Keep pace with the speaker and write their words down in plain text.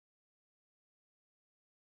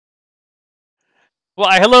Well,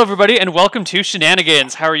 hello everybody, and welcome to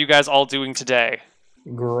Shenanigans. How are you guys all doing today?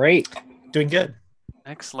 Great. Doing good.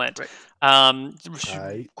 Excellent.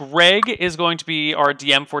 Great. Greg is going to be our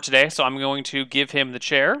DM for today, so I'm going to give him the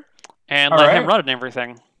chair and All let right. him run it and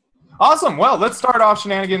everything. Awesome. Well, let's start off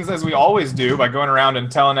Shenanigans as we always do by going around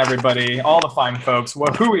and telling everybody, all the fine folks,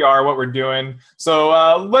 who we are, what we're doing.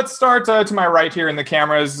 So let's start to my right here in the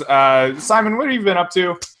cameras. Simon, what have you been up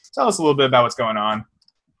to? Tell us a little bit about what's going on.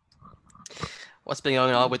 What's been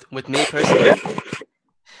going on with me personally?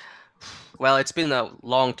 Well, it's been a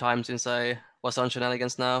long time since I was on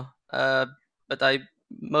Shenanigans now, but I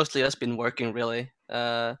mostly just been working, really.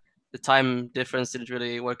 The time difference didn't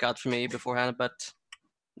really work out for me beforehand, but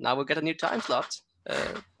now we'll get a new time slot.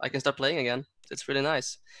 I can start playing again. It's really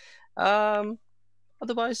nice.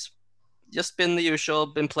 Otherwise, just been the usual.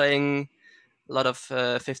 Been playing a lot of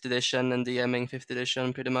 5th edition and DMing 5th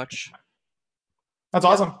edition, pretty much. That's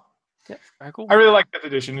awesome. Yeah, very cool. I really like 5th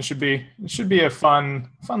edition. It should be a fun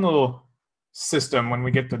little system when we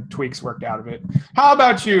get the tweaks worked out of it. How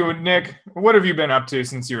about you, Nick? What have you been up to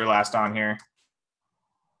since you were last on here?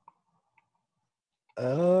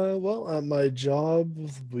 Well, at my job,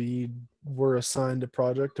 we were assigned a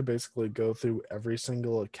project to basically go through every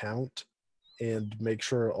single account and make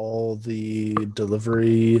sure all the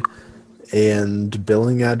delivery and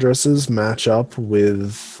billing addresses match up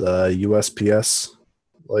with USPS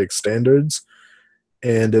standards.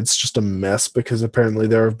 And it's just a mess because apparently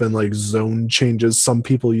there have been zone changes. Some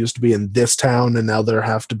people used to be in this town and now they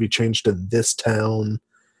have to be changed to this town.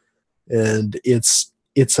 And it's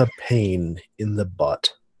a pain in the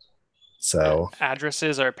butt. So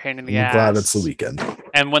addresses are a pain in the I'm ass. glad it's the weekend.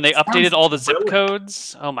 And when they updated all the zip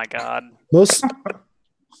codes, oh my god.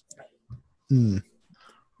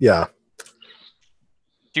 Yeah.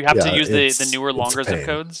 Do you have to use the newer, longer zip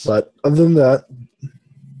codes? But other than that,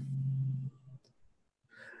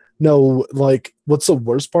 no, what's the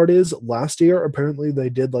worst part is last year, apparently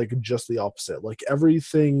they did just the opposite.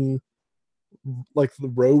 Everything, the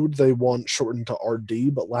road they want shortened to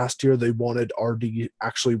RD, but last year they wanted RD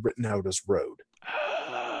actually written out as road.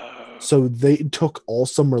 So they took all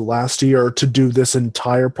summer last year to do this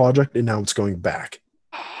entire project, and now it's going back.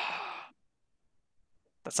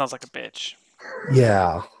 That sounds like a bitch.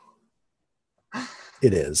 Yeah.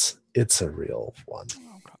 It is. It's a real one.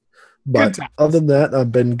 But other than that,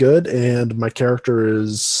 I've been good, and my character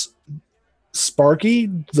is Sparky,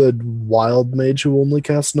 the wild mage who only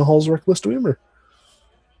casts Nahal's Reckless Dwemer.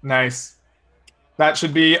 Nice. That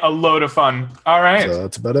should be a load of fun. All right. So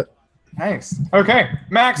that's about it. Nice. Okay.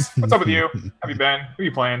 Max, what's up with you? How have you been? Who are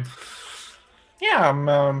you playing? Yeah,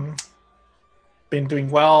 I'm been doing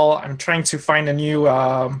well. I'm trying to find a new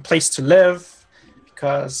place to live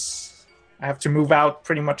because I have to move out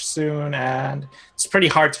pretty much soon, and it's pretty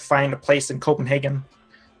hard to find a place in Copenhagen.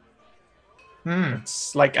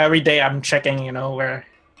 It's every day I'm checking, where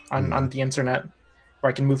on the internet where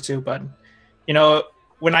I can move to, but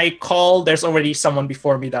when I call, there's already someone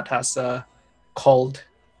before me that has called.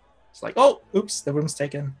 It's oh, oops, the room's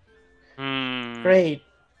taken. Great.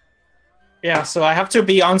 Yeah, so I have to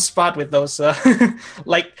be on spot with those,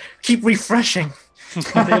 keep refreshing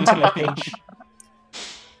the internet page.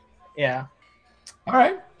 Yeah. All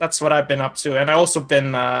right. That's what I've been up to. And I also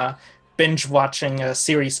been binge watching a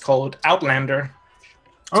series called Outlander.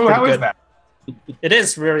 How is that? It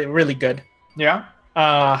is really, really good. Yeah.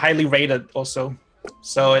 Highly rated also.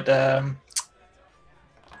 So it, yeah.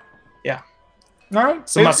 All right.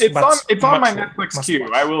 So it's on my Netflix queue.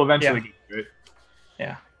 I will eventually get to it.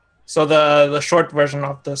 Yeah. So the short version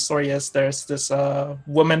of the story is there's this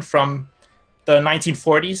woman from the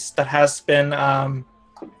 1940s that has been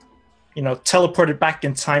teleported back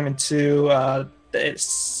in time into the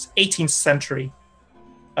 18th century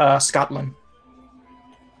Scotland,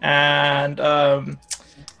 and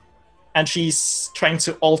she's trying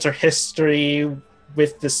to alter history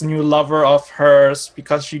with this new lover of hers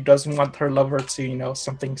because she doesn't want her lover to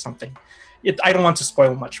something. I don't want to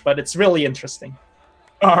spoil much, but it's really interesting.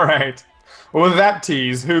 All right. Well, with that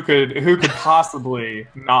tease, who could possibly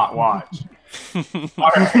not watch?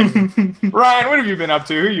 All right. Ryan, what have you been up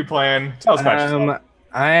to? Who are you playing? Tell us about yourself.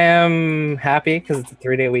 I am happy because it's a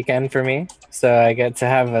 3-day weekend for me, so I get to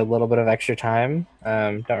have a little bit of extra time.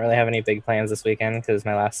 Don't really have any big plans this weekend because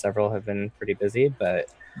my last several have been pretty busy, but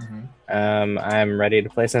I'm ready to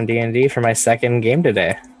play some D&D for my second game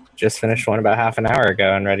today. Just finished one about half an hour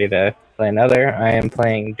ago and ready to play another. I am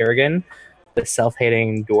playing Durgan, the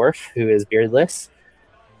self-hating dwarf who is beardless.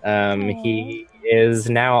 He is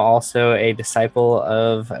now also a disciple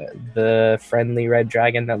of the friendly red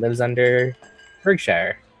dragon that lives under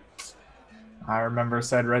Berkshire. I remember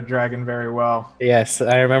said red dragon very well. Yes,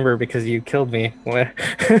 I remember because you killed me,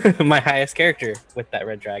 my highest character with that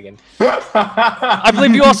red dragon. I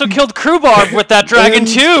believe you also killed Krob with that dragon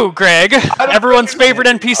too, Greg. Everyone's favorite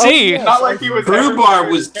NPC. Oh, yes. Not like he was. Krob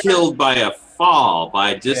was killed by a fall,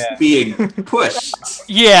 by just being pushed.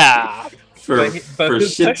 Yeah. For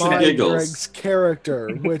who's shits pushing and it? giggles. Greg's character,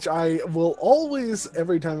 which I will always,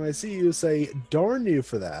 every time I see you, say, darn you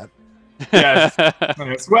for that. Yes.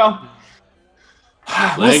 Yes. Well,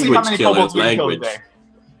 we'll see how many kobolds we can kill today.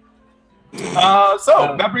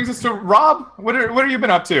 So that brings us to Rob. What are you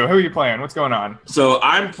been up to? Who are you playing? What's going on? So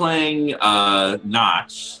I'm playing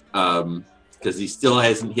Notch because he still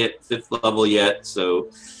hasn't hit 5th level yet, so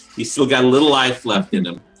he's still got a little life left in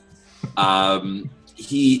him.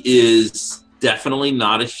 He is definitely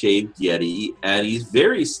not a shaved yeti, and he's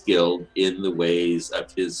very skilled in the ways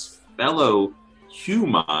of his fellow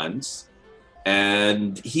humans.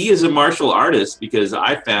 And he is a martial artist because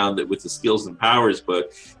I found that with the Skills and Powers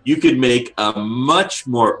book, you could make a much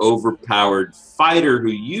more overpowered fighter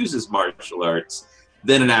who uses martial arts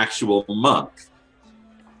than an actual monk.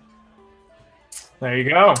 There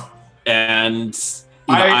you go. And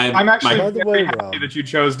I'm actually By the very way, happy Rob, that you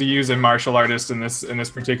chose to use a martial artist in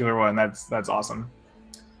this particular one. That's awesome.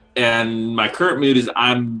 And my current mood is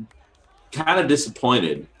I'm kind of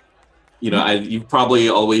disappointed. You probably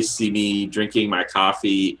always see me drinking my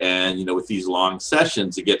coffee, and with these long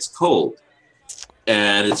sessions, it gets cold,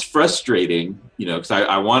 and it's frustrating. Because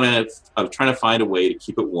I'm trying to find a way to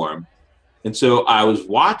keep it warm, and so I was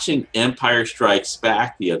watching Empire Strikes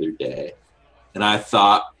Back the other day, and I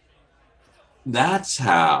thought, that's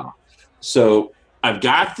how. So I've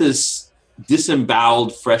got this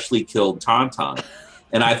disemboweled, freshly killed Tauntaun,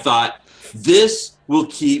 and I thought this will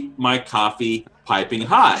keep my coffee piping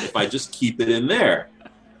hot if I just keep it in there.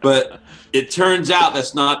 But it turns out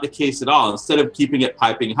that's not the case at all. Instead of keeping it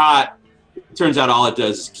piping hot, it turns out all it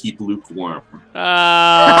does is keep lukewarm.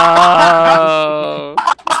 Oh.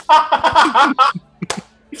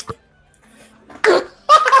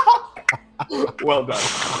 Well done.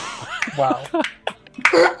 Wow.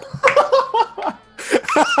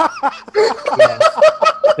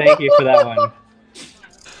 Thank you for that one.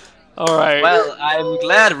 All right. Well, I'm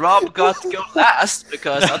glad Rob got to go last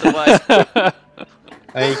because otherwise.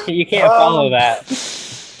 You can't follow that.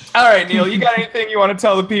 All right, Neal, you got anything you want to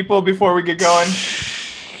tell the people before we get going?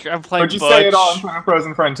 I'm playing Or just Butch. say it all in front of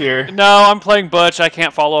Frozen Frontier. No, I'm playing Butch. I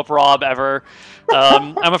can't follow up Rob ever.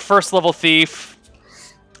 I'm a 1st level thief.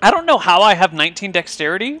 I don't know how I have 19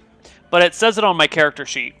 dexterity, but it says it on my character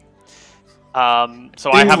sheet. So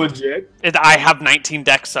I have legit. I have 19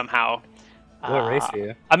 dex somehow. What race are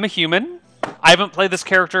you? I'm a human. I haven't played this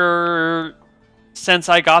character since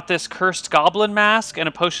I got this cursed goblin mask and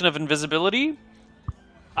a potion of invisibility.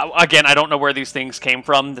 Again, I don't know where these things came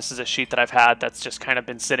from. This is a sheet that I've had that's just kind of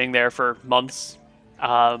been sitting there for months.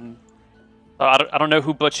 I don't know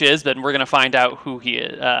who Butch is, but we're going to find out who he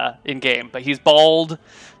is in-game. But he's bald,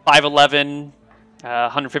 5'11",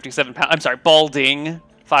 157 pounds. I'm sorry, balding,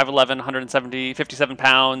 5'11", 57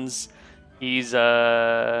 pounds. He's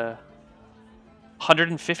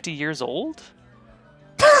 150 years old?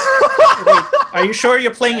 Wait, are you sure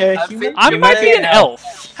you're playing a human? I might be an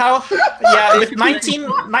elf. How? Yeah, with 19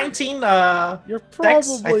 You're dex,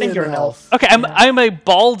 probably I think you're an elf. Okay, I'm a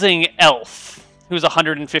balding elf who's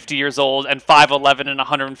 150 years old and 5'11" and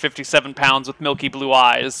 157 pounds with milky blue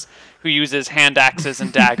eyes, who uses hand axes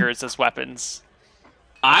and daggers as weapons.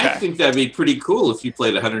 I think that'd be pretty cool if you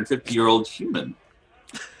played a 150-year-old human.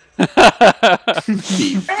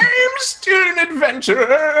 Thief. I'm still an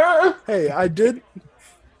adventurer. Hey, I did.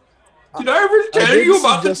 Did I ever tell did you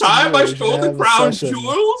about the suggest to time you I we should stole the have a crown session.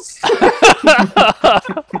 jewels?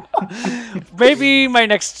 Maybe my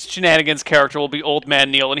next Shenanigans character will be Old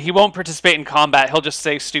Man Neal, and he won't participate in combat. He'll just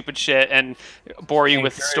say stupid shit and bore you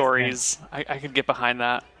with stories. I could get behind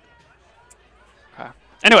that. Okay.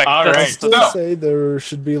 Anyway, All that's- right. I still So- say there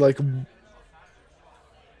should be like.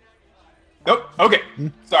 Oh, okay.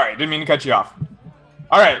 Sorry, didn't mean to cut you off.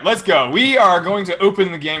 All right, let's go. We are going to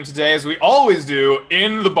open the game today, as we always do,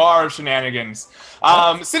 in the bar of Shenanigans.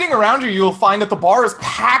 Sitting around you, you'll find that the bar is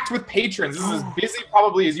packed with patrons. This is as busy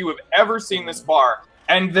probably as you have ever seen this bar.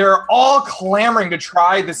 And they're all clamoring to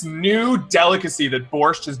try this new delicacy that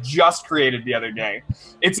Borscht has just created the other day.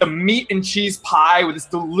 It's a meat and cheese pie with this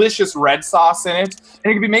delicious red sauce in it.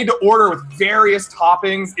 And it can be made to order with various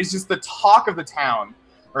toppings. It's just the talk of the town.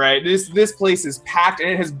 Right, this place is packed, and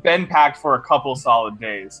it has been packed for a couple solid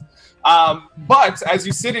days. But as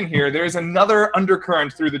you sit in here, there's another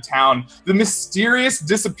undercurrent through the town: the mysterious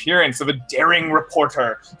disappearance of a daring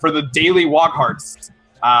reporter for the Daily Wogharts.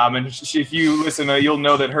 And if you listen, you'll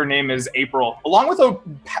know that her name is April, along with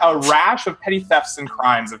a rash of petty thefts and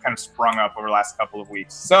crimes that have kind of sprung up over the last couple of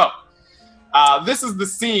weeks. So this is the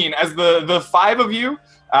scene as the five of you,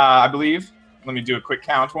 I believe. Let me do a quick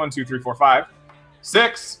count. 1, 2, 3, 4, 5,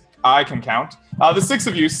 6. I can count. The 6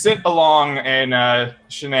 of you sit along in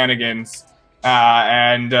Shenanigans.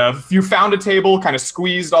 And you found a table, kind of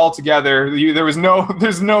squeezed all together. There's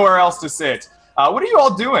nowhere else to sit. What are you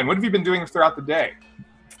all doing? What have you been doing throughout the day?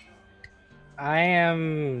 I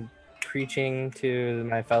am preaching to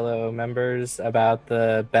my fellow members about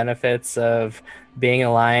the benefits of being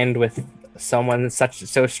aligned with someone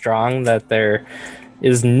so strong that there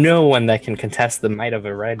is no one that can contest the might of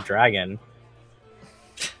a red dragon.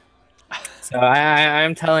 So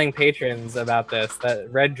I'm telling patrons about this,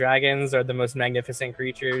 that red dragons are the most magnificent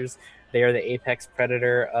creatures. They are the apex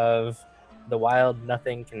predator of the wild.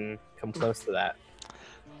 Nothing can come close to that.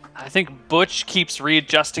 I think Butch keeps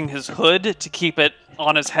readjusting his hood to keep it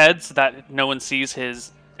on his head so that no one sees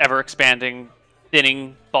his ever-expanding,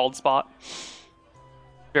 thinning bald spot.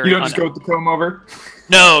 You don't just go with the comb over?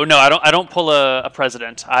 No, I don't pull a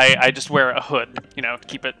president. I just wear a hood, to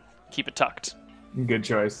keep it tucked. Good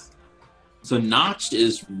choice. So Notch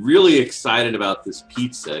is really excited about this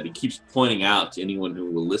pizza, and he keeps pointing out to anyone who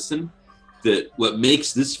will listen that what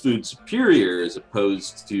makes this food superior as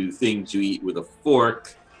opposed to things you eat with a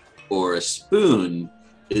fork or a spoon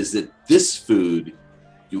is that this food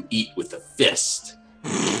you eat with a fist.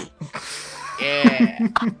 Yeah.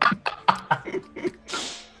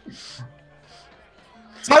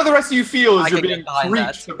 So how do the rest of you feel as I you're can being get behind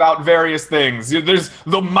preached that. about various things? There's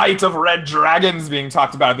the might of red dragons being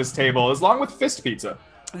talked about at this table, along with fist pizza.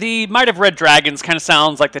 The Might of Red Dragons kind of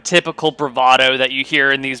sounds like the typical bravado that you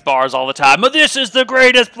hear in these bars all the time. Oh, this is the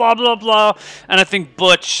greatest, blah, blah, blah. And I think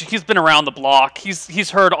Butch, he's been around the block. He's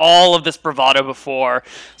heard all of this bravado before.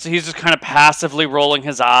 So he's just kind of passively rolling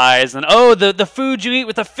his eyes. And, oh, the food you eat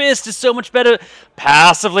with a fist is so much better.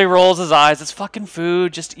 Passively rolls his eyes. It's fucking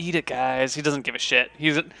food. Just eat it, guys. He doesn't give a shit.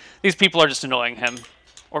 These people are just annoying him.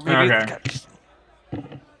 Or maybe... Okay.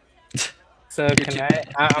 So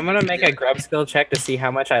I'm going to make a grub skill check to see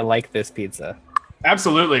how much I like this pizza.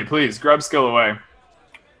 Absolutely, please. Grub skill away.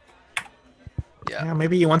 Yeah,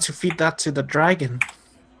 maybe he wants to feed that to the dragon.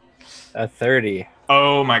 A 30.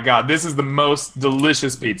 Oh my god, this is the most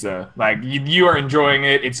delicious pizza. Like, you are enjoying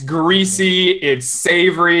it. It's greasy, it's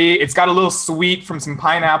savory, it's got a little sweet from some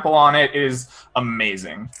pineapple on it. It is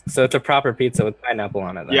amazing. So it's a proper pizza with pineapple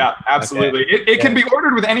on it then. Yeah, absolutely. Okay. It can be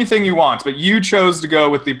ordered with anything you want, but you chose to go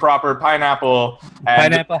with the proper pineapple.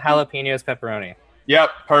 And Pineapple, jalapenos, pepperoni. Yep,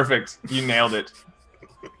 perfect. You nailed it.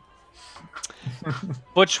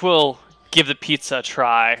 Butch will give the pizza a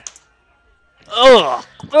try. Ugh!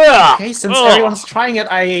 Ugh! Okay, since Ugh. everyone's trying it,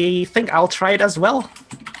 I think I'll try it as well.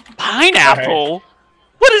 Pineapple?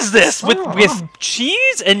 What is this? With Oh.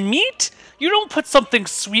 cheese and meat? You don't put something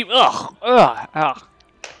sweet. Ugh! Ugh! Ugh!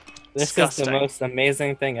 This Disgusting. is the most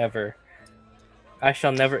amazing thing ever. I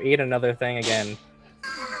shall never eat another thing again.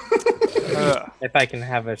 Ugh. If I can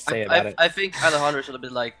have a say about it. I think Alejandro should have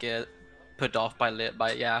been like put off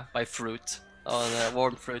by fruit on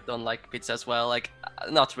warm fruit on like pizza as well. Like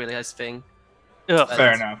not really his thing. Ugh.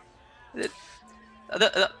 Fair enough.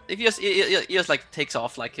 If he just like takes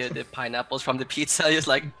off like the pineapples from the pizza, he's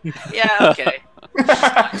like, yeah, okay.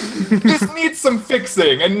 This needs some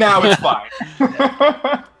fixing, and now it's fine.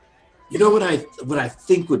 You know what I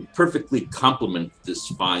think would perfectly complement this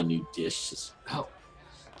fine new dish is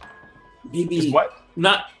maybe Is what?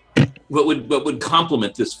 not what would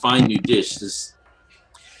complement this fine new dish is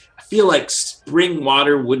I feel like spring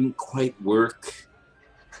water wouldn't quite work.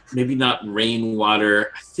 Maybe not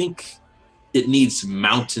rainwater. I think it needs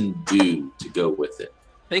Mountain Dew to go with it.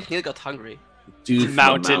 I think Neal got hungry. Dew from a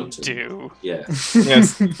Mountain mountain. Dew. Yeah.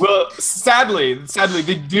 Yes. Well, sadly,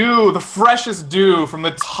 the freshest dew from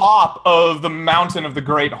the top of the mountain of the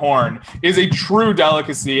Great Horn is a true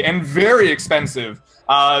delicacy and very expensive.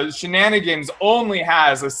 Shenanigans only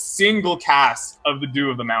has a single cask of the dew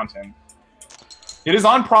of the mountain. It is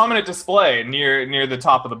on prominent display near the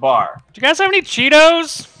top of the bar. Do you guys have any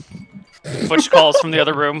Cheetos? Butch calls from the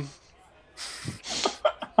other room.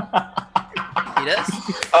 He does.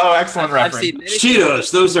 Oh, excellent I've reference. seen many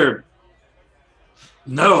Cheetos,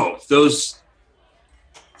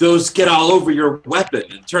 those get all over your weapon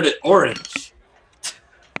and turn it orange.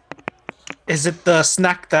 Is it the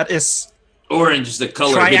snack that is... Orange is the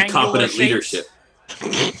color of Triangular incompetent shapes? leadership.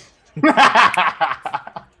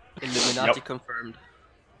 Illuminati Yep. confirmed.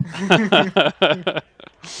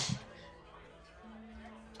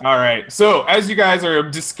 All right. So as you guys are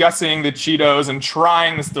discussing the Cheetos and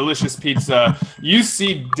trying this delicious pizza, you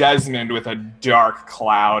see Desmond with a dark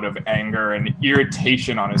cloud of anger and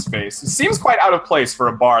irritation on his face. It seems quite out of place for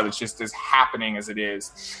a bar that's just as happening as it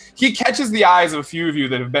is. He catches the eyes of a few of you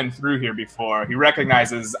that have been through here before. He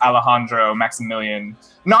recognizes Alejandro, Maximilian.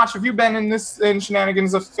 Notch, have you been in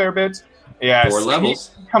Shenanigans a fair bit? Yes. 4 levels.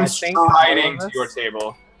 He comes I think striding all to of your us.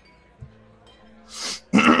 table.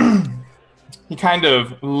 He kind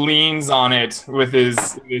of leans on it with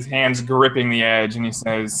his hands gripping the edge, and he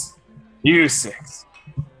says, "You 6,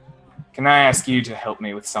 can I ask you to help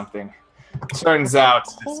me with something? Turns out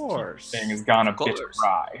this thing has gone a bit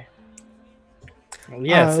awry."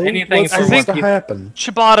 Yes, anything what's for supposed one to happen?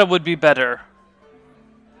 Ciabatta would be better.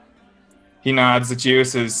 He nods at you,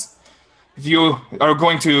 says, "If you are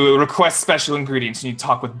going to request special ingredients, you need to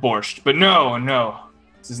talk with Borscht. But no,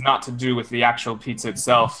 this is not to do with the actual pizza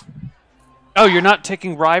itself. Oh, you're not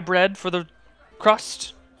taking rye bread for the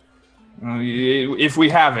crust? If we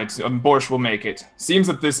have it, Borscht will make it. Seems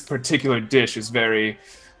that this particular dish is very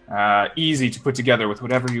easy to put together with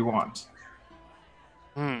whatever you want.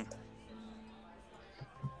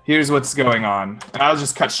 Here's what's going on. I'll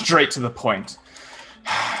just cut straight to the point.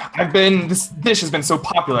 This dish has been so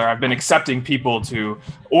popular, I've been accepting people to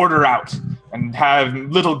order out and have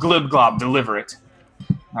little Glib Glob deliver it.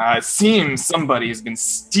 It seems somebody has been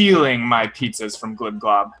stealing my pizzas from Glib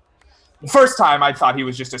Glob. The first time I thought he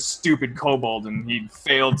was just a stupid kobold and he'd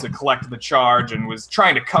failed to collect the charge and was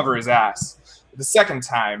trying to cover his ass. But the second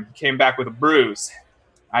time, he came back with a bruise.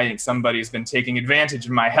 I think somebody's been taking advantage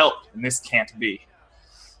of my help, and this can't be.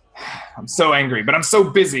 I'm so angry, but I'm so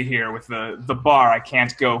busy here with the bar, I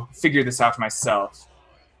can't go figure this out myself.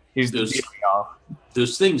 Here's the deal, y'all.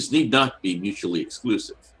 Those things need not be mutually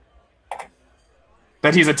exclusive.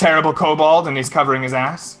 That he's a terrible kobold and he's covering his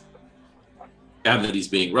ass? And that he's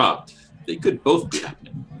being robbed. They could both be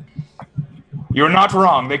happening. You're not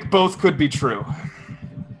wrong. They both could be true.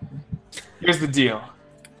 Here's the deal.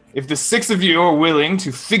 If the 6 of you are willing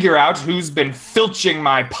to figure out who's been filching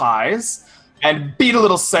my pies and beat a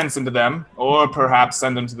little sense into them, or perhaps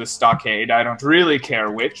send them to the stockade, I don't really care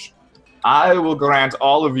which, I will grant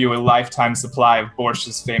all of you a lifetime supply of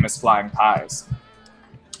Borsch's famous flying pies.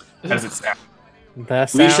 How does it sound?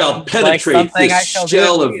 We shall penetrate this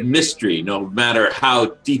shell of mystery, no matter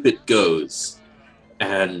how deep it goes,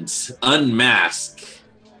 and unmask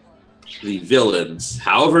the villains,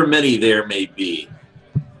 however many there may be.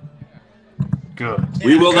 Good.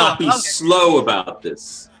 We will not be slow about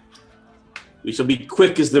this. We shall be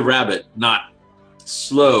quick as the rabbit, not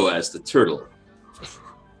slow as the turtle.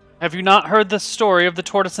 Have you not heard the story of the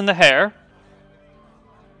tortoise and the hare?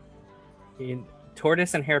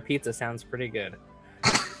 Tortoise and hare pizza sounds pretty good.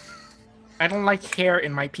 I don't like hair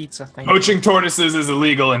in my pizza thing. Poaching tortoises is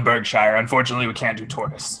illegal in Berkshire. Unfortunately, we can't do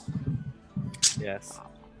tortoise. Yes.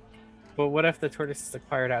 But what if the tortoise is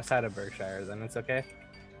acquired outside of Berkshire? Then it's okay?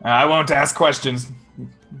 I won't ask questions.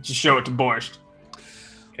 Just show it to Borscht.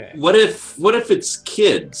 Okay. What if it's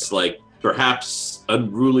kids, like perhaps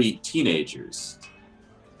unruly teenagers?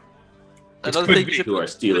 I don't think you should who are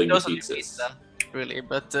stealing the those on your pizzas. pizza, really,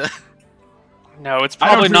 but No, it's I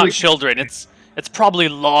don't probably not really- children. It's probably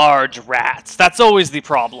large rats. That's always the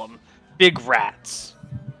problem. Big rats.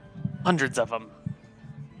 Hundreds of them.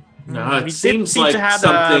 No, it We did seems seem like to have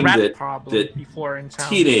something a rat that problem before in town.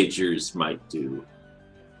 teenagers might do.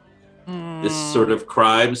 This sort of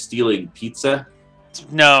crime, stealing pizza.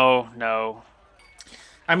 No.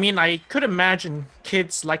 I mean, I could imagine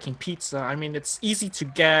kids liking pizza. I mean, it's easy to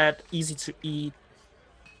get, easy to eat,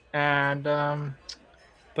 and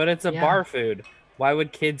But it's a Yeah. bar food. Why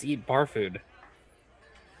would kids eat bar food?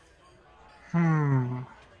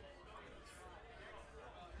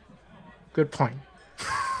 good point.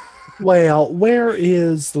 Well, where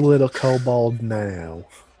is the little kobold now?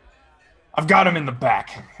 I've got him in the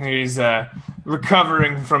back. He's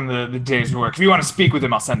recovering from the day's work. If you want to speak with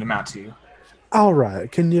him, I'll send him out to you. All right,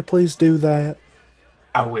 can you please do that?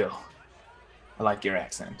 I will. I like your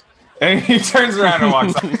accent. And he turns around and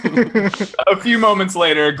walks off. A few moments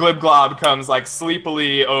later, Glib Glob comes like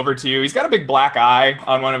sleepily over to you. He's got a big black eye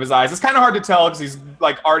on one of his eyes. It's kind of hard to tell because he's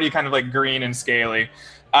like already kind of like green and scaly.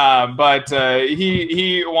 But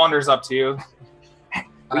he wanders up to you.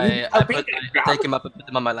 I take him up and put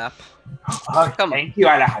him on my lap. Oh, Come on. thank you,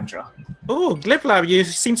 Alejandro. Oh, Gliblab, you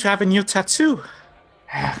seem to have a new tattoo.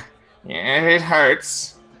 Yeah, it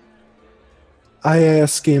hurts. I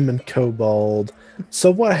ask him in kobold, so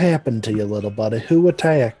what happened to you, little buddy? Who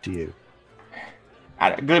attacked you?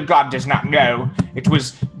 Glib Glob does not know. It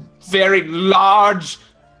was very large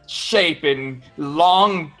shape and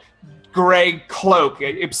long gray cloak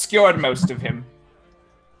obscured most of him.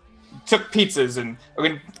 Took pizzas, and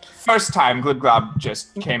first time Glibglob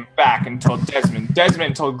just came back and told Desmond.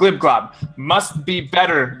 Desmond told Glibglob, must be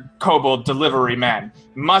better, kobold delivery man.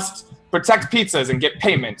 Must protect pizzas and get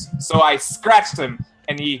payment. So I scratched him,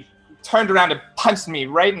 and he turned around and punched me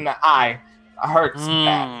right in the eye. It hurts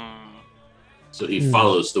bad. So he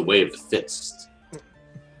follows the way of the fist.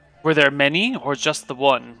 Were there many, or just the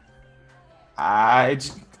one? Poor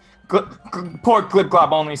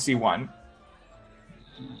Glibglob only see one.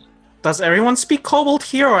 Does everyone speak Kobold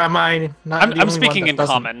here, or am I not? I'm speaking in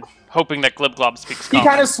common, hoping that Glibglob speaks He common.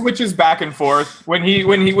 kind of switches back and forth. When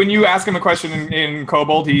you ask him a question in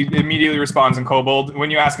Kobold, he immediately responds in Kobold. When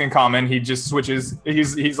you ask in common, he just switches. He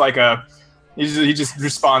just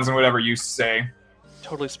responds in whatever you say.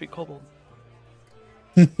 Totally speak Kobold.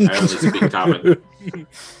 I only speak common.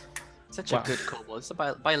 Such a good kobold. It's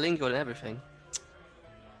bilingual and everything.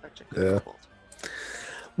 Such a good Yeah. kobold.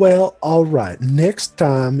 Well, all right. Next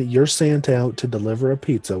time you're sent out to deliver a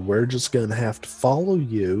pizza, we're just going to have to follow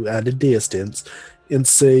you at a distance and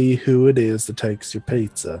see who it is that takes your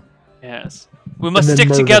pizza. Yes. We must then stick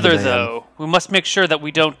murder the together, man. though. We must make sure that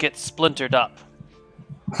we don't get splintered up.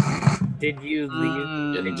 Did you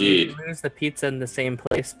leave? Did Indeed. you lose the pizza in the same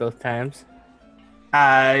place both times?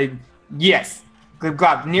 Yes.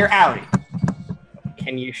 Glibglob, near alley.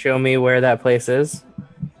 Can you show me where that place is?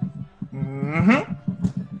 Mm-hmm.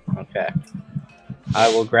 Okay. I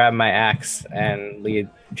will grab my axe and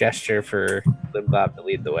gesture for Glibglob to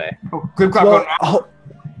lead the way. Oh, Glibglob, Well,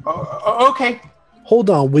 go now. Okay. hold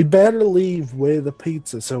on. We better leave with the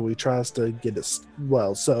pizza so he tries to get it.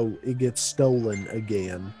 So it gets stolen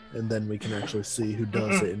again, and then we can actually see who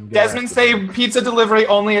does it. And go Desmond after say them. pizza delivery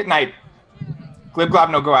only at night.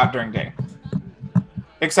 Glibglob no go out during day.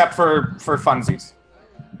 Except for funsies.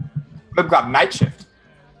 Glibglob night shift.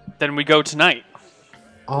 Then we go tonight.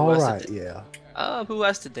 All was right, it? yeah. Who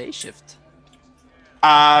has the day shift?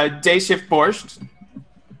 Day shift Borscht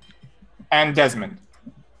and Desmond.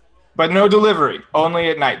 But no delivery. Only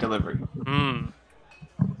at night delivery. Mm.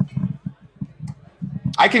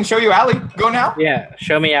 I can show you Allie. Go now. Yeah,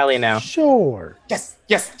 show me Allie now. Sure. Yes.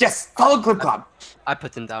 Follow Glibglob. I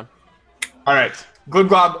put him down. All right.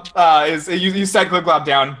 Glibglob you set Glibglob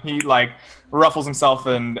down. He ruffles himself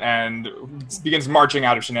and begins marching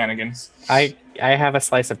out of Shenanigans. I have a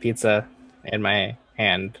slice of pizza in my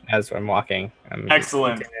hand as I'm walking. I'm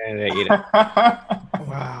Excellent. continuing to eat it.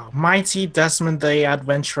 Wow, mighty Desmond the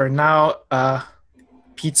adventurer, now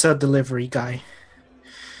pizza delivery guy.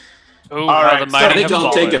 Oh, All how right, the so mighty I think have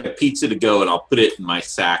I'll fallen. take a pizza to go and I'll put it in my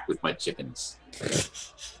sack with my chickens.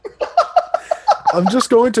 I'm just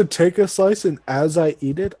going to take a slice, and as I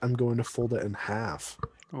eat it, I'm going to fold it in half.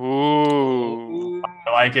 Ooh.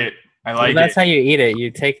 I like it. I Well, like that's it. how you eat it.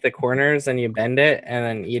 You take the corners and you bend it, and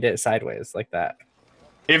then eat it sideways like that.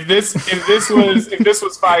 If this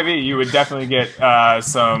was 5e, you would definitely get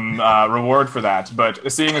some reward for that.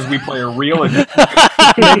 But seeing as we play a real,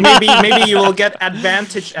 maybe you will get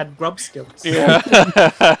advantage at grub skills. Yeah.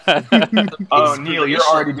 oh Neal, you're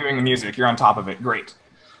already doing the music. You're on top of it. Great.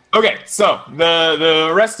 Okay, so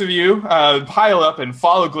the rest of you pile up and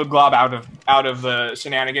follow Glibglob out of the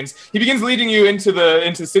Shenanigans. He begins leading you into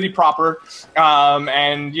the city proper,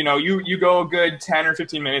 and you go a good 10 or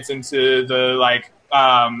 15 minutes into the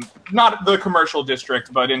not the commercial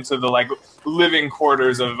district, but into the living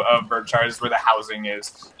quarters of Berkshires where the housing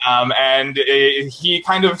is. And he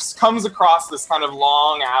kind of comes across this kind of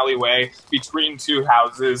long alleyway between two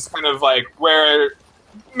houses, kind of where.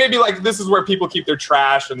 Maybe this is where people keep their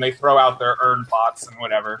trash and they throw out their urn pots and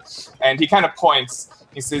whatever. And he kind of points.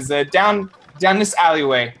 He says, down this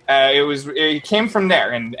alleyway. It came from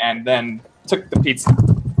there and then took the pizza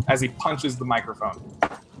as he punches the microphone.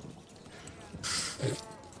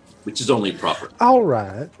 Which is only proper. All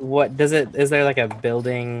right. What does it? Is there a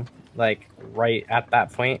building right at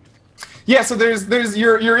that point? Yeah, so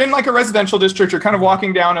you're in a residential district. You're kind of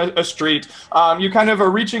walking down a street. You kind of are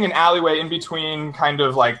reaching an alleyway in between kind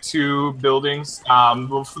of two buildings.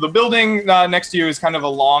 The building next to you is kind of a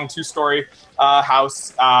long 2-story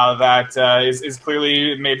house that is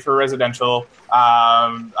clearly made for residential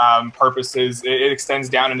purposes. It extends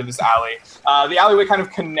down into this alley. The alleyway kind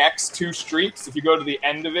of connects 2 streets. If you go to the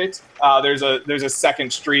end of it, there's a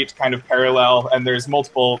second street kind of parallel, and there's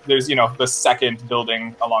the second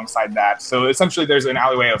building alongside that. So essentially there's an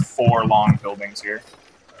alleyway of 4 long buildings here.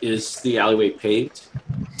 Is the alleyway paved?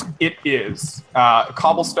 It is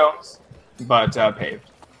cobblestones, but paved.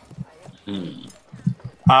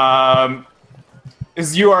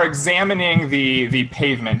 As you are examining the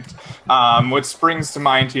pavement, What springs to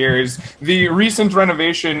mind here is the recent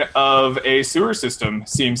renovation of a sewer system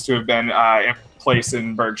seems to have been in place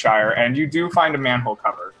in Berkshire, and you do find a manhole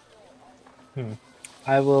cover.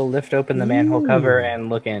 I will lift open the manhole cover and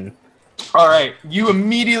look in. All right, you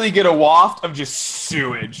immediately get a waft of just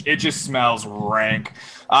sewage. It just smells rank.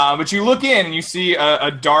 But you look in and you see a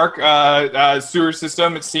dark sewer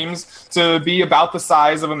system. It seems to be about the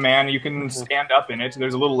size of a man. You can stand up in it.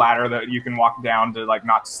 There's a little ladder that you can walk down to like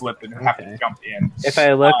not slip and have to jump in. If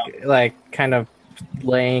I look like kind of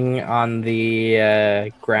laying on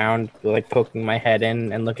the ground, like poking my head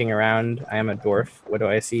in and looking around, I am a dwarf. What do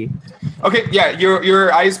I see? Okay, yeah,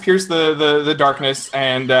 your eyes pierce the darkness,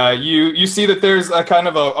 and you see that there's a kind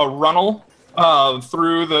of a runnel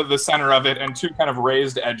through the center of it and two kind of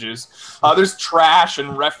raised edges. There's trash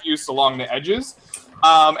and refuse along the edges.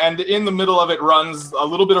 And in the middle of it runs a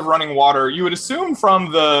little bit of running water. You would assume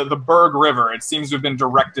from the Berg River. It seems to have been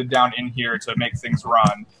directed down in here to make things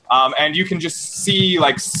run. And you can just see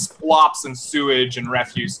like splops and sewage and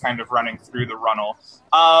refuse kind of running through the runnel.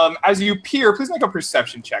 As you peer, please make a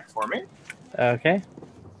perception check for me. Okay.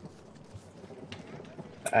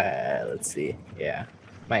 Let's see. Yeah.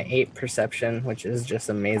 My 8 perception, which is just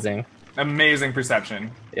amazing. Amazing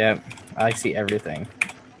perception. Yep. I see everything.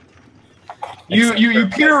 You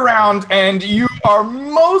peer around and you are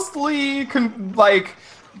mostly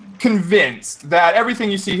convinced that everything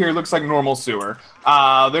you see here looks like normal sewer.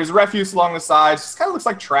 There's refuse along the sides. Just kind of looks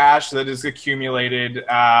like trash that is accumulated.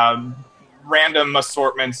 Random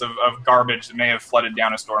assortments of garbage that may have flooded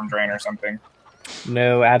down a storm drain or something.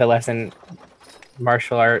 No adolescent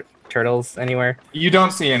martial art turtles anywhere? You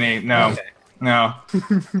don't see any, no. Okay. No.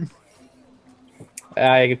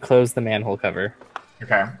 I close the manhole cover.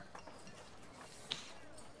 Okay.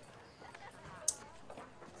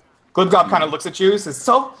 Glibgob kind of looks at you and says,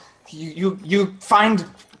 "So, you find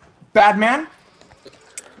bad man?"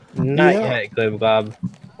 Not yet, Glibgob.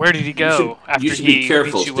 Where did he go after you should he be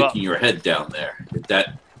careful beat you sticking up? your head down there.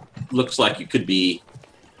 That looks like it could be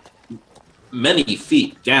many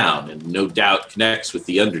feet down and no doubt connects with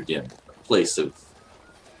the Underden, a place of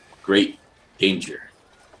great danger.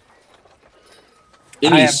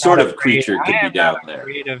 Any sort of creature could be down there. I'm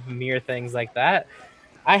afraid of mere things like that.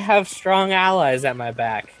 I have strong allies at my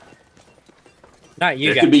back. Not you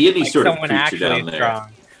There guys. could be any like sort of someone creature actually down there.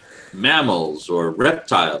 strong. Mammals or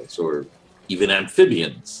reptiles or even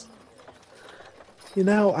amphibians. You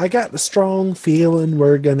know, I got the strong feeling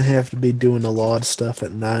we're going to have to be doing a lot of stuff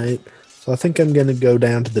at night. So I think I'm going to go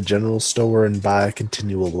down to the general store and buy a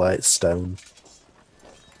continual light stone.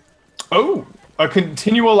 Oh, a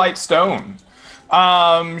continual light stone.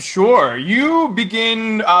 Sure. You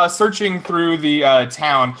begin searching through the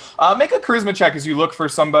town. Make a charisma check as you look for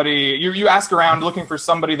somebody. You ask around looking for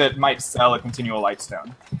somebody that might sell a continual light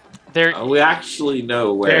stone. We actually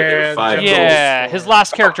know where there are 5 Yeah, his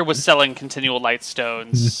last character was selling continual light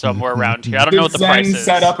stones somewhere around here. I don't know what the price is.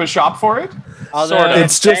 Set up a shop for it? Although Sort of.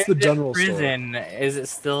 It's just the Zen's general prison, is it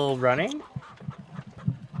still running?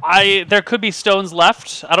 There could be stones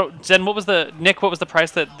left. I don't. Zen, what was the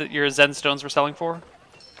price that your Zen stones were selling for?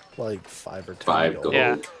 Like 5 or 10 5 gold.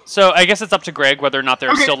 Yeah. So I guess it's up to Greg whether or not there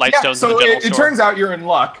are still light stones in the general it store. turns out you're in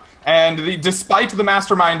luck, and despite the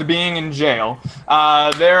mastermind being in jail,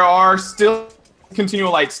 there are still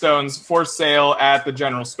continual light stones for sale at the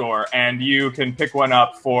general store, and you can pick one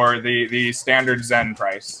up for the standard Zen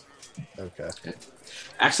price. Okay.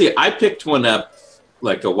 Actually, I picked one up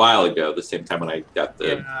like a while ago, the same time when I got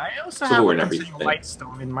the I also silverware have and a continual everything. light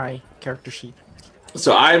stone in my character sheet.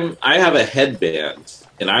 So I have a headband,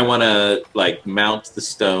 and I want to like mount the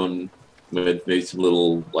stone with maybe some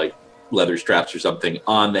little like leather straps or something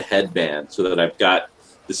on the headband, so that I've got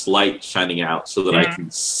this light shining out, so that I can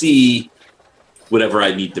see whatever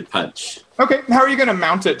I need to punch. Okay, how are you going to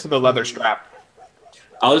mount it to the leather strap?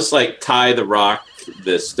 I'll just like tie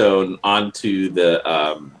the stone onto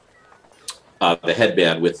the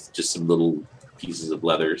headband with just some little pieces of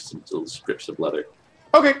leather, some little strips of leather.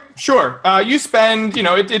 Okay, sure. You spend,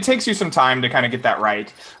 it takes you some time to kind of get that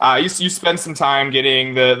right. You spend some time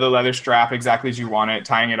getting the leather strap exactly as you want it,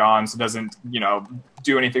 tying it on so it doesn't,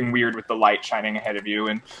 do anything weird with the light shining ahead of you.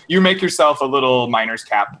 And you make yourself a little miner's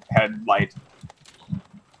cap head light.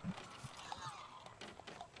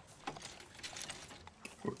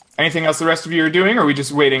 Anything else the rest of you are doing, or are we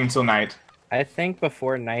just waiting until night? I think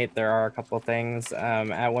before night there are a couple things.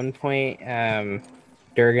 At one point,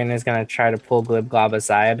 Durgan is going to try to pull Glibglob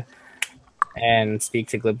aside and speak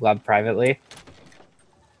to Glibglob privately.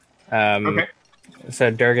 Okay.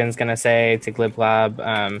 So Durgan's going to say to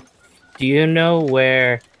Glibglob, do you know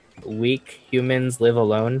where weak humans live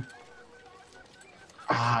alone?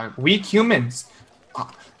 Weak humans.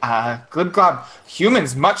 Glibglob.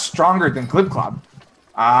 Humans much stronger than Glibglob.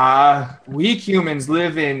 Weak humans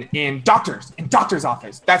live in doctor's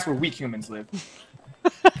office. That's where weak humans live.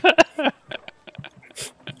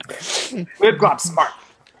 Glibglob's smart.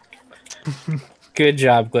 Good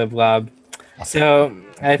job, Glibglob. So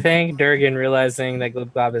I think Durgan, realizing that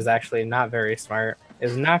Glibglob is actually not very smart,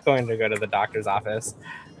 is not going to go to the doctor's office,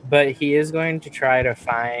 but he is going to try to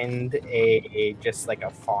find just like a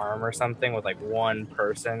farm or something with like one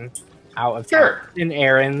person out of town in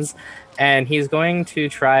errands, and he's going to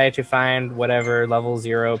try to find whatever level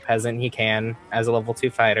 0 peasant he can as a level 2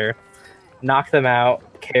 fighter, knock them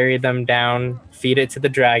out, carry them down, feed it to the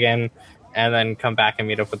dragon, and then come back and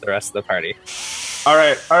meet up with the rest of the party. All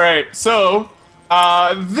right. So,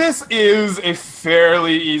 this is a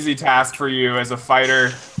fairly easy task for you as a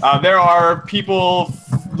fighter. There are people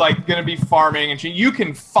like going to be farming, and you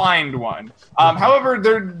can find one. However,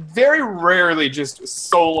 they're very rarely just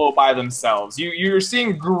solo by themselves. You're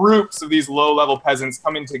seeing groups of these low-level peasants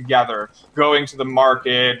coming together, going to the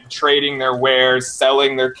market, trading their wares,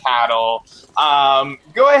 selling their cattle.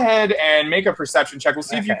 Go ahead and make a perception check. We'll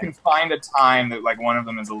see if you can find a time that like one of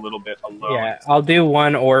them is a little bit alone. Yeah, I'll do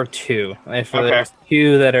 1 or 2. If there's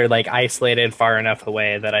 2 that are like isolated far enough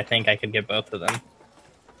away that I think I could get both of them.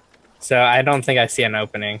 So I don't think I see an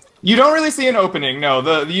opening. You don't really see an opening, no.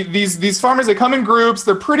 These farmers, they come in groups.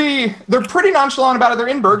 They're pretty nonchalant about it. They're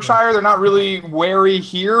in Berkshire. They're not really wary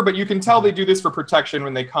here, but you can tell they do this for protection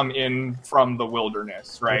when they come in from the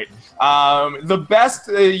wilderness, right? The best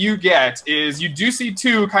you get is you do see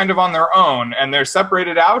 2 kind of on their own, and they're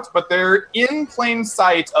separated out, but they're in plain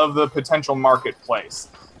sight of the potential marketplace.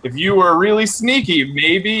 If you were really sneaky,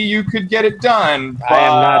 maybe you could get it done. But I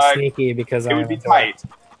am not sneaky because it would be tight.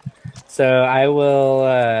 So I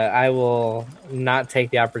will not take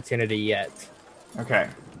the opportunity yet. Okay.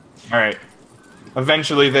 All right.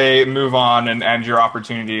 Eventually they move on and your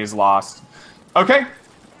opportunity is lost. Okay.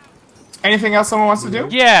 Anything else someone wants to do?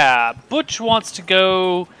 Yeah, Butch wants to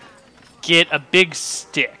go get a big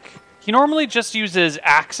stick. He normally just uses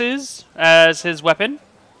axes as his weapon,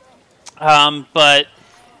 but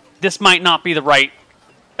this might not be the right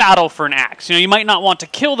battle for an axe. You know, you might not want to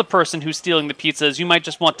kill the person who's stealing the pizzas. You might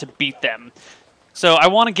just want to beat them. So I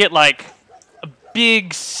want to get like a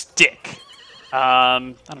big stick.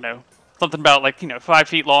 I don't know, something about like 5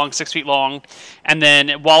 feet long, 6 feet long, and then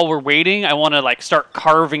while we're waiting, I want to like start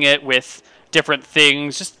carving it with different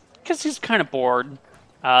things, just because he's kind of bored.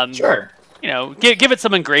 Sure. Give it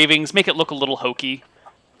some engravings, make it look a little hokey,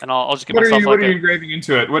 and I'll just give myself. What are you engraving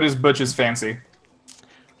into it? What is Butch's fancy?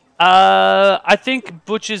 I think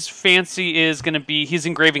Butch's fancy is going to be he's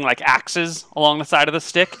engraving like axes along the side of the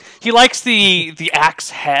stick. He likes the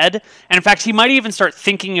axe head, and in fact, he might even start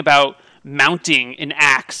thinking about mounting an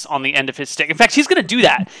axe on the end of his stick. In fact, he's going to do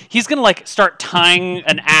that. He's going to like start tying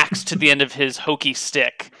an axe to the end of his hokey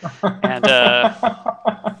stick, and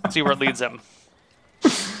see where it leads him.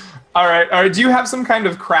 All right. Do you have some kind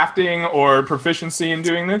of crafting or proficiency in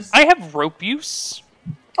doing this? I have rope use.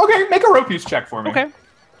 Okay, make a rope use check for me. Okay.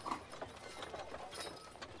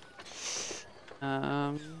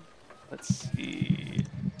 Let's see.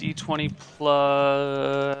 D20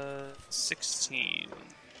 plus 16.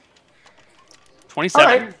 27.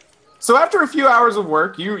 All right. So after a few hours of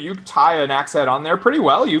work, you tie an axe head on there pretty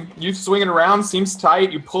well. You swing it around, seems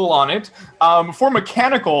tight. You pull on it. For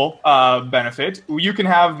mechanical benefit, you can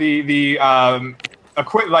have the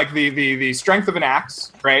strength of an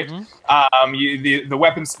axe, right? Mm-hmm. The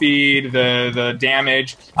weapon speed, the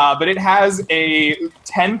damage, but it has a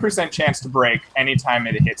 10% chance to break anytime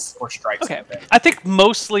it hits or strikes. Okay, I think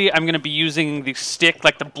mostly I'm going to be using the stick,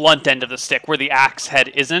 like the blunt end of the stick, where the axe head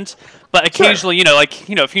isn't. But occasionally, sure.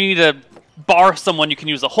 If you need to bar someone, you can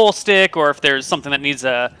use a whole stick, or if there's something that needs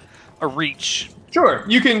a reach. Sure,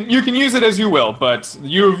 you can use it as you will, but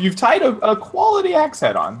you've tied a quality axe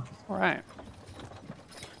head on. All right.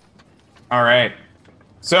 All right.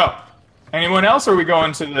 So, anyone else, or are we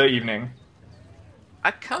going to the evening?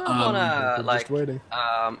 I kind of wanna like. Waiting.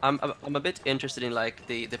 I'm a bit interested in like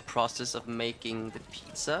the process of making the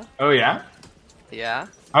pizza. Oh yeah. Yeah.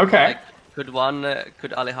 Okay. Like,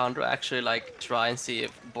 could Alejandro actually like try and see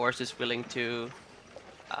if Boris is willing to,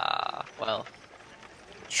 well.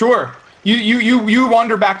 Sure. You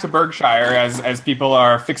wander back to Berkshire as people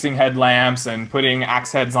are fixing headlamps and putting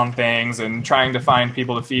axe heads on things and trying to find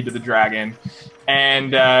people to feed to the dragon.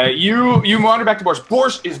 And you wander back to Boris.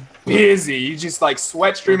 Boris is busy. He's just like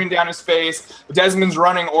sweat streaming down his face. Desmond's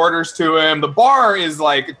running orders to him. The bar is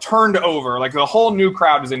like turned over. Like the whole new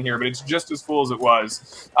crowd is in here, but it's just as full as it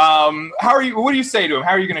was. How are you? What do you say to him?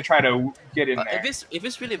 How are you going to try to get in there? If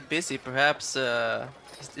it's really busy, perhaps it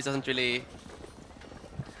doesn't really.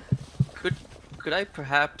 Could I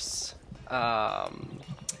perhaps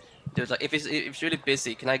do it, like if it's really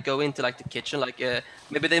busy? Can I go into like the kitchen? Like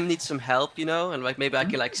maybe they need some help, you know, and like maybe I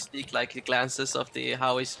can like sneak like the glances of the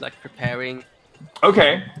how he's like preparing.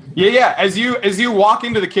 Okay. Yeah. As you walk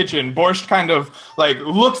into the kitchen, Borscht kind of like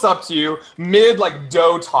looks up to you mid like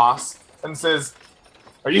dough toss and says,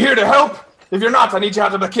 "Are you here to help? If you're not, I need you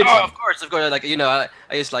out of the kitchen." Oh, of course. Like you know, I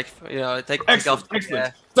just like take off.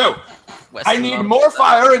 Excellent. So, I need Western more stuff.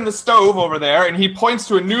 fire in the stove over there, and he points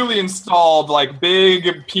to a newly installed like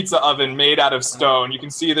big pizza oven made out of stone. You can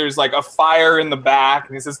see there's like a fire in the back,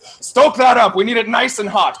 and he says, "Stoke that up. We need it nice and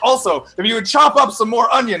hot. Also, if you would chop up some more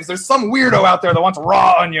onions, there's some weirdo out there that wants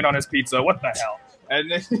raw onion on his pizza. What the hell?" And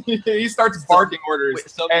then he starts barking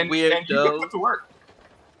orders, and you get put to work.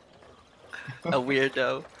 A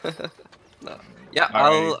weirdo. No. Yeah,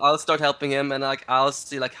 Alright. I'll start helping him, and like I'll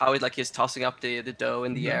see like how he's tossing up the dough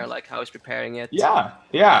in the air, like how he's preparing it. Yeah.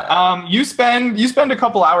 You spend a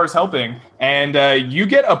couple hours helping, and you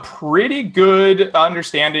get a pretty good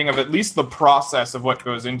understanding of at least the process of what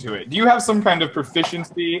goes into it. Do you have some kind of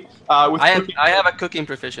proficiency with cooking? I have a cooking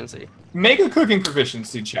proficiency. Make a cooking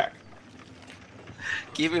proficiency check.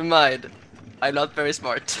 Keep in mind, I'm not very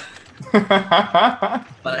smart, but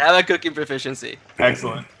I have a cooking proficiency.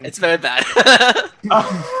 Excellent. It's very bad. All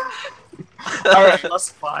right.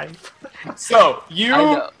 +5. So I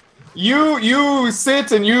know. you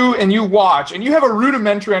sit and you watch, and you have a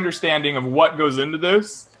rudimentary understanding of what goes into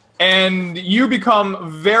this, and you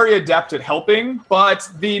become very adept at helping, but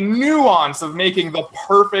the nuance of making the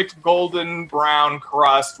perfect golden brown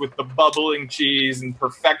crust with the bubbling cheese and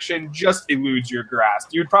perfection just eludes your grasp.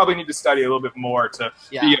 You'd probably need to study a little bit more to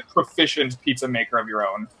be a proficient pizza maker of your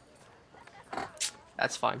own.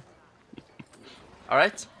 That's fine. All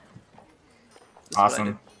right. That's what I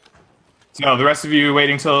Awesome. do. So the rest of you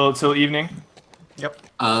waiting till evening? Yep.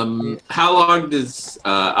 How long does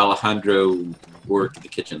Alejandro work in the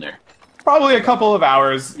kitchen there? Probably a couple of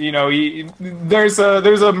hours. You know, there's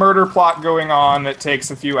a murder plot going on that takes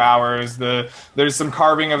a few hours. There's some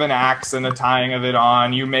carving of an axe and the tying of it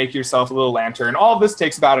on. You make yourself a little lantern. All of this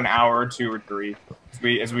takes about an hour or 2 or 3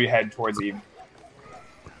 as we head towards evening.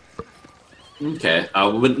 Okay.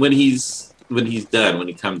 When he's done, when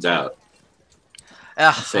he comes out,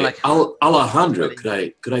 say, like, Alejandro,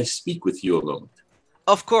 could I speak with you a moment?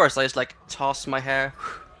 of course, I just like toss my hair,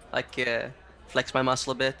 like flex my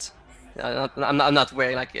muscle a bit. I'm not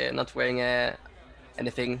wearing like anything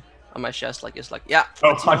on my chest. Like it's like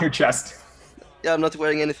On your chest. yeah, I'm not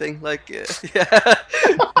wearing anything. Like yeah,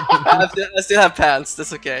 I still have pants.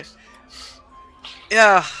 That's okay.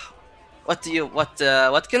 Yeah. What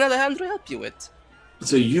can Alejandro help you with?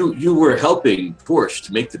 So you were helping Porsche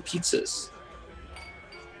to make the pizzas.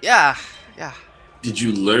 Yeah. Did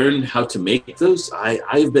you learn how to make those?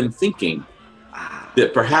 I've been thinking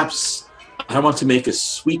that perhaps I want to make a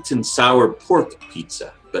sweet and sour pork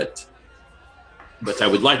pizza, but I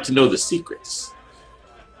would like to know the secrets.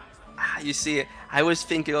 You see, I was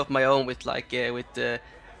thinking of my own with like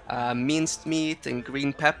minced meat and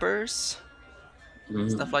green peppers,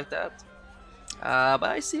 stuff like that.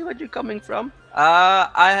 But I see where you're coming from.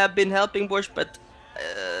 I have been helping Borscht, but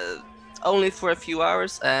only for a few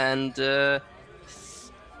hours, and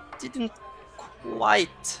didn't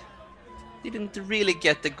really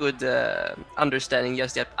get a good understanding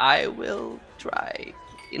just yet. I will try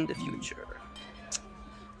in the future.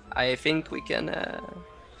 I think we can.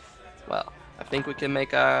 I think we can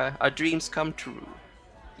make our dreams come true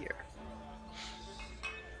here.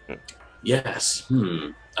 Yes.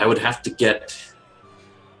 I would have to get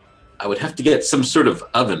some sort of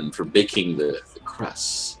oven for baking the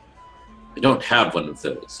crusts. I don't have one of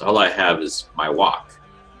those. All I have is my wok.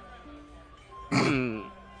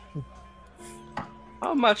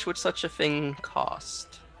 How much would such a thing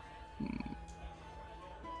cost?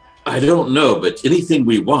 I don't know, but anything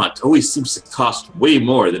we want always seems to cost way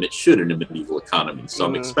more than it should in a medieval economy. So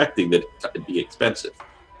I'm expecting that it'd be expensive.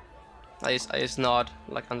 I just nod,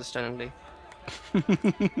 like understandingly.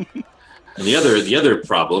 And the other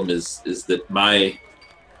problem is that my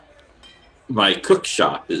cook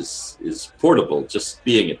shop is portable, just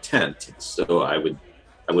being a tent. So I would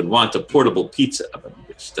want a portable pizza oven,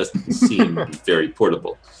 which doesn't seem very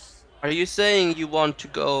portable. Are you saying you want to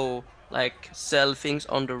go like sell things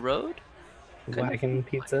on the road? Wagon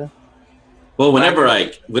pizza. Well, whenever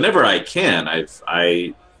I can,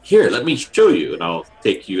 Here, let me show you, and I'll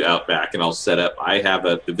take you out back, and I'll set up. I have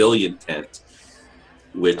a pavilion tent,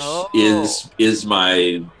 which is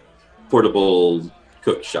my portable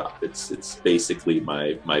cook shop. It's basically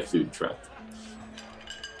my food truck.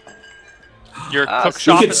 Your cook You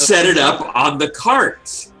shop. could is a set food it up truck? on the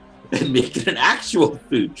cart and make it an actual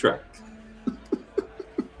food truck.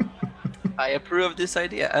 I approve of this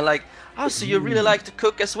idea. And like, so you really like to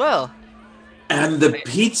cook as well? And the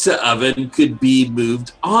pizza oven could be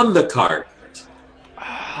moved on the cart.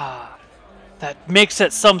 That makes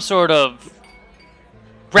it some sort of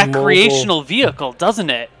recreational vehicle, doesn't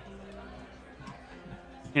it?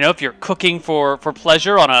 You know, if you're cooking for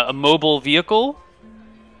pleasure on a mobile vehicle.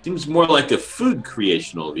 Seems more like a food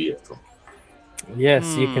creational vehicle.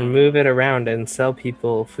 Yes, you can move it around and sell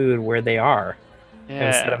people food where they are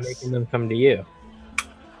instead of Yes. making them come to you.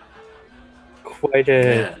 Quite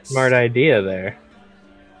a smart idea there.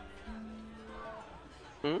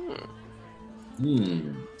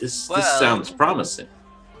 This Well- sounds promising.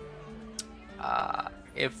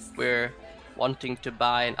 If we're wanting to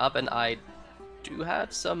buy an oven, I do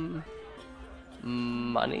have some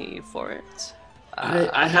money for it.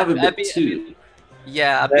 I have a bit too.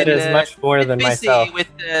 Yeah, I've That been is much more than busy myself. with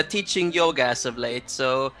teaching yoga as of late,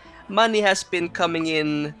 so money has been coming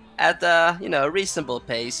in at a reasonable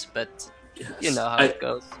pace, but you know how it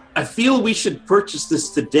goes. I feel we should purchase this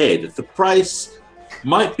today, that the price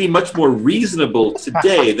might be much more reasonable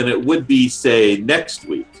today than it would be, say, next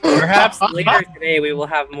week. Perhaps later today we will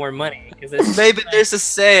have more money because Maybe there's a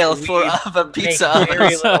sale for We oven make pizza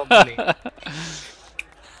very ovens. little money.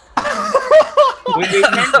 we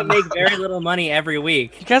tend to make very little money every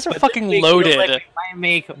week. You guys are but this fucking week, feels loaded. like we might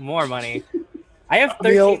make more money. I have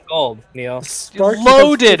 13 Neal- gold, Neil. Sparky has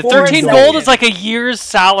Loaded. 4 13 gold. gold is like a year's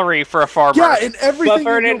salary for a farmer. Yeah, and everything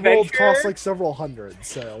for an in your world adventurer? costs like several hundred.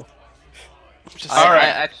 So Just- All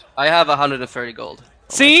right. I have 130 gold.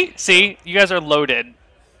 See, you guys are loaded.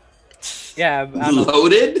 Yeah, I'm a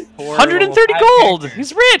Loaded? poor 130 level 5 gold. character.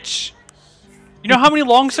 He's rich. You know how many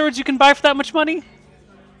longswords you can buy for that much money?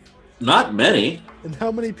 Not many. and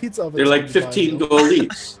how many pizza ovens? They're like can you buy, 15 Neil? gold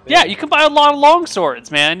each. Yeah, you can buy a lot of longswords,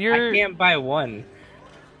 man. I You're can't buy one.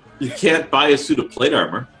 You can't buy a suit of plate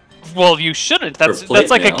armor. well, you shouldn't. That's plate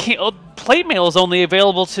like mail. plate mail is only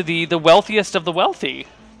available to the wealthiest of the wealthy.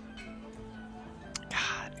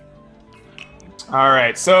 All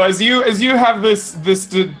right. So as you have this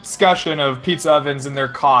discussion of pizza ovens and their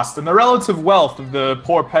cost and the relative wealth of the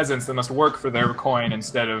poor peasants that must work for their coin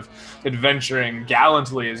instead of adventuring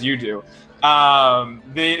gallantly as you do,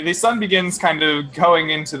 the sun begins kind of going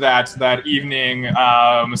into that evening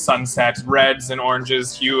sunset, reds and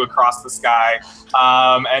oranges hue across the sky,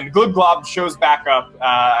 and Glibglob shows back up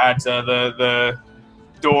at the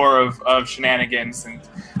door of Shenanigans, and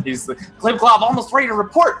he's like, Glibglob almost ready to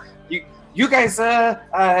report. You guys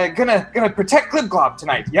gonna protect Glibglob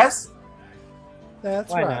tonight, yes? That's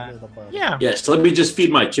Why right, not? little bud. Yeah. Yes, let me just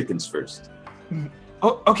feed my chickens first.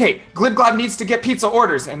 Oh, okay. Glibglob needs to get pizza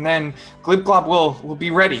orders, and then Glibglob will be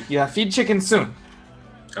ready. Yeah, feed chickens soon.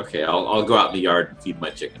 Okay, I'll go out in the yard and feed my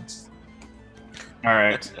chickens. All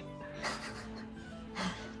right.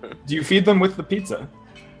 Do you feed them with the pizza?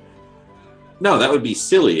 No, that would be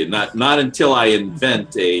silly, and not until I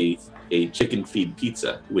invent a chicken feed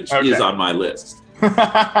pizza, which Okay. is on my list.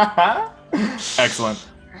 Excellent.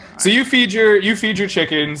 So you feed your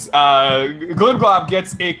chickens. Glibglob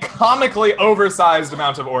gets a comically oversized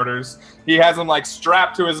amount of orders. He has them like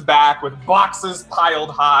strapped to his back with boxes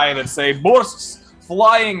piled high that say "Borst's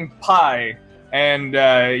Flying Pie," and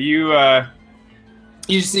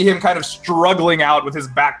you see him kind of struggling out with his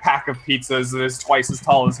backpack of pizzas that is twice as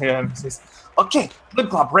tall as him. He says, "Okay,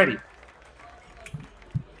 Glibglob, ready."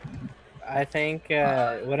 I think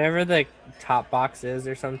whatever the top box is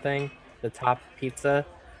or something, the top pizza,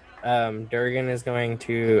 Durgan is going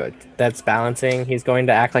to, that's balancing, he's going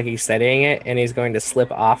to act like he's steadying it, and he's going to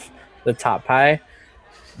slip off the top pie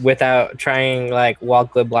without trying, like, while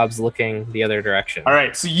Glibglob's looking the other direction. All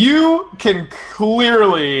right, so you can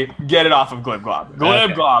clearly get it off of Glibglob.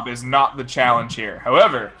 Glibglob is not the challenge here.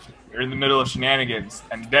 However, you're in the middle of Shenanigans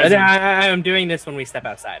and But desert. I'm doing this when we step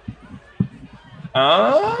outside.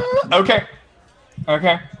 Okay.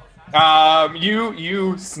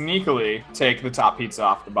 You sneakily take the top pizza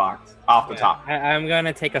off the box, off the top. I'm going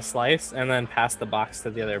to take a slice and then pass the box to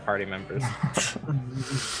the other party members.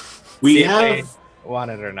 We See if they have.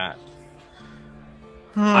 want it or not.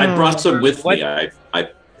 I brought some with What- me. I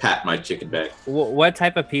pat my chicken back. What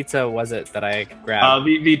type of pizza was it that I grabbed?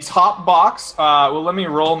 The top box. Well, let me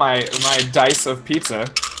roll my dice of pizza.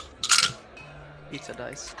 Pizza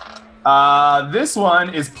dice. This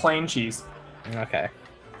one is plain cheese. Okay.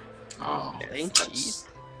 Oh, Plain cheese.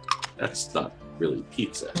 that's not really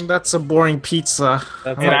pizza. That's a boring pizza.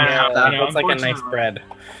 That's Yeah, like, I know, that's like a nice unfortunately. bread.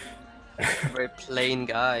 Very plain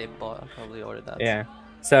guy, but probably ordered that. Yeah.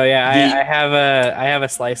 So yeah, The- I have a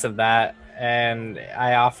slice of that, and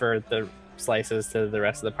I offer the slices to the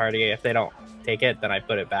rest of the party. If they don't take it, then I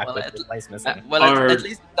put it back Well, with the slice missing. Well, at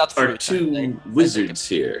least not Our fruit. two wizards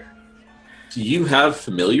here. Do you have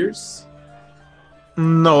familiars?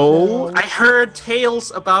 No, I heard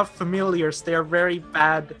tales about familiars. They're very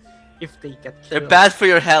bad if they get killed. They're bad for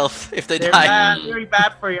your health if they They're die. bad, very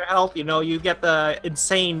bad for your health. You know, you get the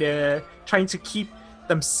insane trying to keep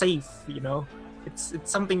them safe. You know, it's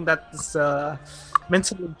something that's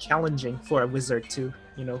mentally challenging for a wizard to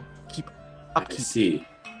keep I upkeep. see.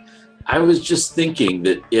 I was just thinking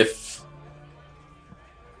that if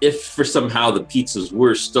for somehow the pizzas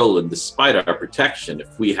were stolen despite our protection,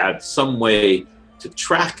 if we had some way to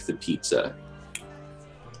track the pizza.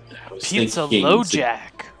 I was Pizza thinking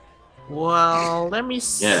LoJack. Well, let me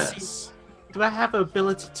see. Yes. Do I have the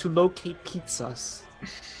ability to locate pizzas?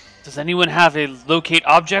 Does anyone have a locate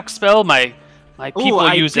object spell? My people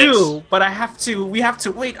I use do, it. but we have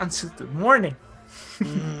to wait until the morning.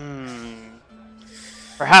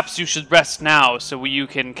 Perhaps you should rest now so you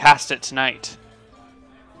can cast it tonight.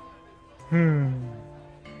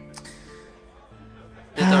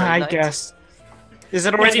 I night. guess. Is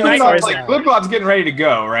it already It's night or is like it? Flip-Flop's getting ready to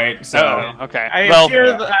go, right? So Oh, okay. I Well,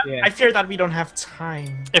 fear that we don't have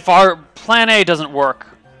time. if our plan A doesn't work,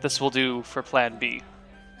 this will do for plan B.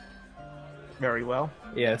 Very well.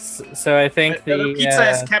 Yes. So I think The pizza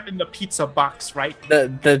is kept in the pizza box, right?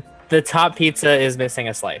 the top pizza is missing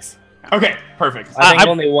a slice. okay, perfect. I think I'm-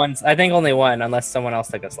 only one. I think only one, unless someone else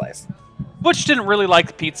took a slice. Butch didn't really like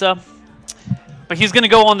the pizza, but he's going to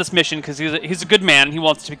go on this mission because he's a good man. He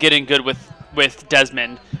wants to get in good with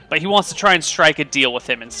Desmond, but he wants to try and strike a deal with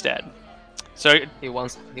him instead. So He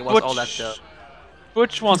wants Butch, all that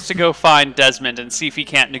Butch wants to go find Desmond and see if he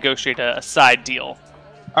can't negotiate a side deal.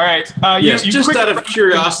 All right. Yes, you just quick- out of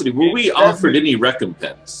curiosity, were we offered any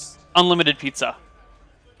recompense? Unlimited pizza.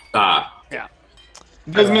 Ah,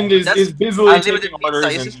 Desmond is busily unlimited taking pizza, orders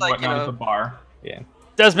it's and just like, whatnot at the bar.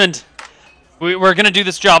 Desmond, we're going to do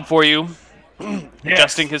this job for you. Yes.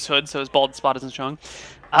 Adjusting his hood so his bald spot isn't showing.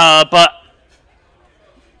 But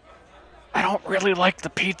I don't really like the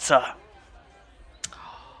pizza.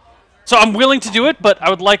 So I'm willing to do it, but I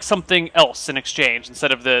would like something else in exchange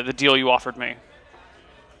instead of the deal you offered me.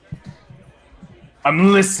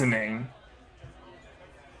 I'm listening.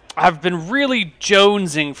 I've been really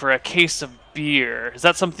jonesing for a case of beer. Is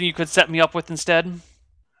that something you could set me up with instead?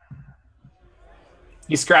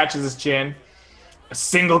 He scratches his chin. A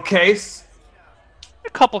single case? A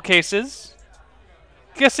couple cases.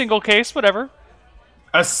 A single case, whatever.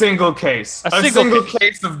 A single case. A A single single case.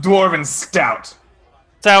 case of dwarven stout.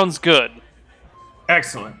 Sounds good.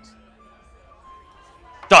 Excellent.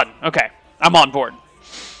 Done. Okay. I'm on board.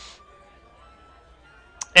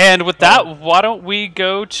 And with that, why don't we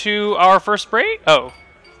go to our first break? Oh.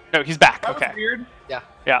 No, he's back. That was Okay. weird.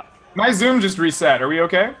 Yeah. My Zoom just reset. Are we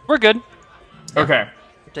okay? We're good. Okay.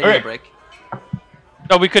 Taking Okay. a break.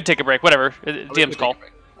 Oh, we could take a break. Whatever. We DM's could call. take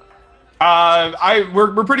a break.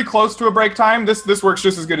 We're pretty close to a break time. This works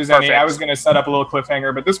just as good as any. Perfect. I was gonna set up a little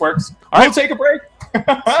cliffhanger, but this works. All We'll right. take a break.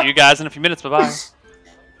 See you guys in a few minutes. Bye-bye.